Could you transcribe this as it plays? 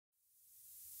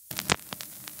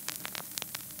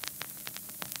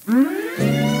Hi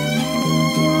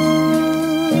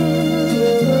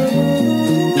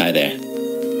there.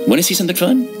 Want to see something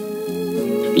fun?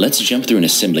 Let's jump through an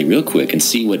assembly real quick and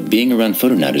see what being around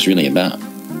Fotonaut is really about.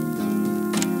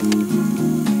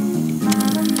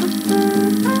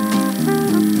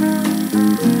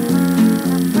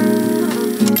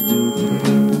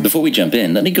 Before we jump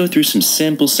in, let me go through some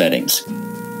simple settings.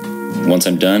 Once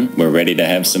I'm done, we're ready to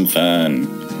have some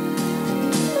fun.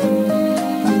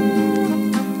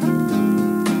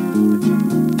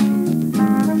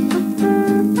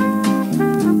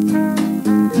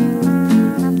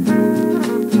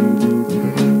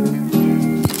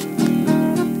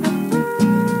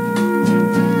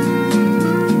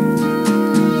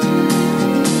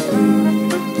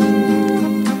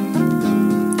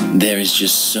 There is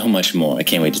just so much more. I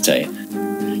can't wait to tell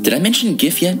you. Did I mention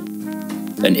GIF yet?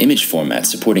 An image format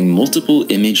supporting multiple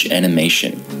image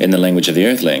animation in the language of the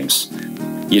Earthlings.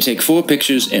 You take 4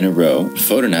 pictures in a row,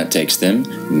 Fotonaut takes them,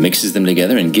 mixes them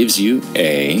together, and gives you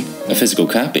A, a physical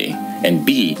copy, and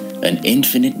B, an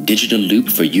infinite digital loop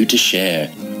for you to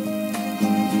share.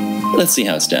 Let's see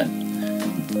how it's done.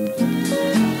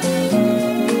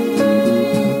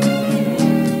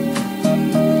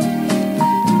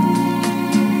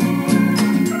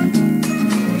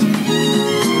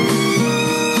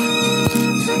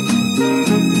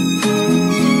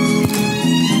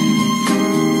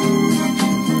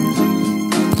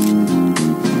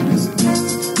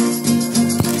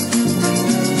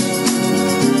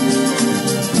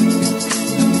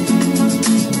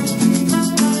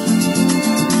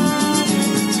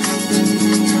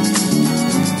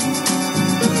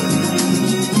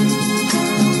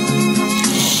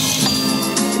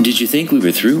 Did you think we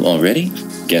were through already?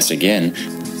 Guess again.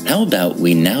 How about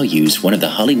we now use one of the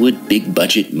Hollywood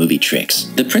big-budget movie tricks?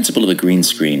 The principle of a green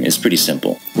screen is pretty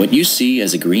simple. What you see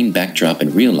as a green backdrop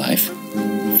in real life,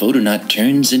 Fotonaut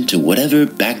turns into whatever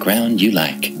background you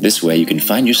like. This way you can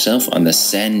find yourself on the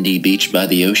sandy beach by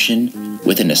the ocean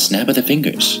within a snap of the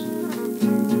fingers.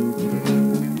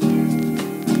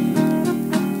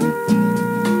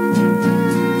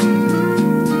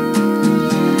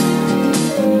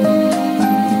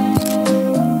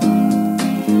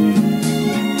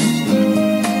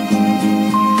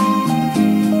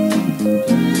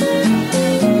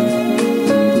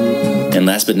 And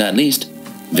last but not least,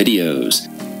 videos.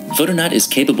 Fotonaut is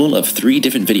capable of 3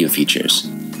 different video features.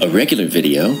 A regular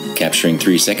video, capturing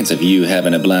 3 seconds of you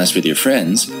having a blast with your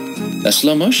friends. A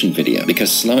slow motion video,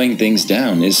 because slowing things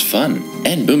down is fun.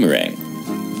 And Boomerang,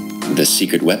 the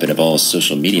secret weapon of all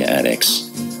social media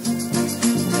addicts.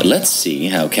 Let's see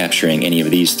how capturing any of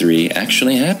these 3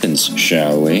 actually happens,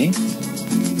 shall we?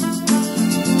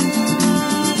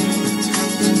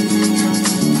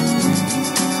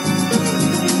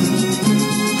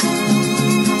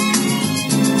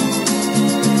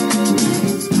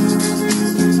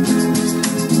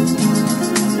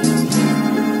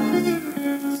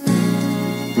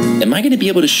 Am I going to be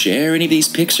able to share any of these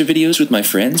pics or videos with my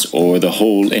friends or the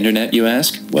whole internet, you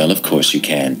ask? Well, of course you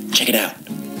can. Check it out.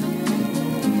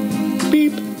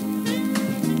 Beep.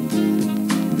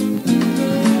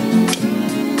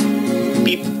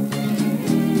 Beep.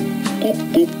 Boop,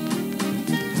 boop.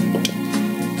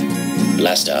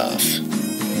 Blast off.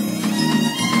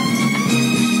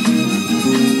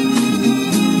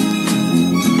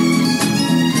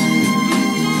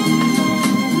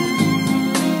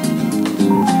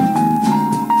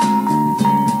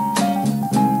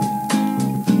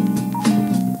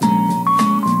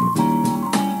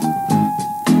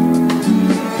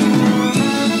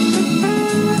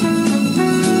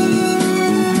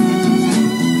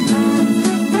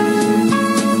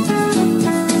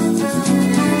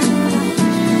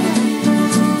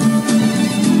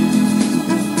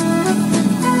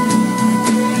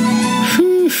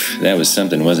 That was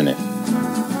something, wasn't it?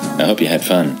 I hope you had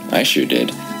fun. I sure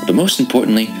did. But most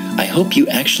importantly, I hope you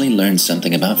actually learned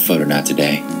something about Fotonaut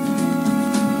today.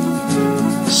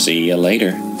 See you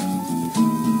later.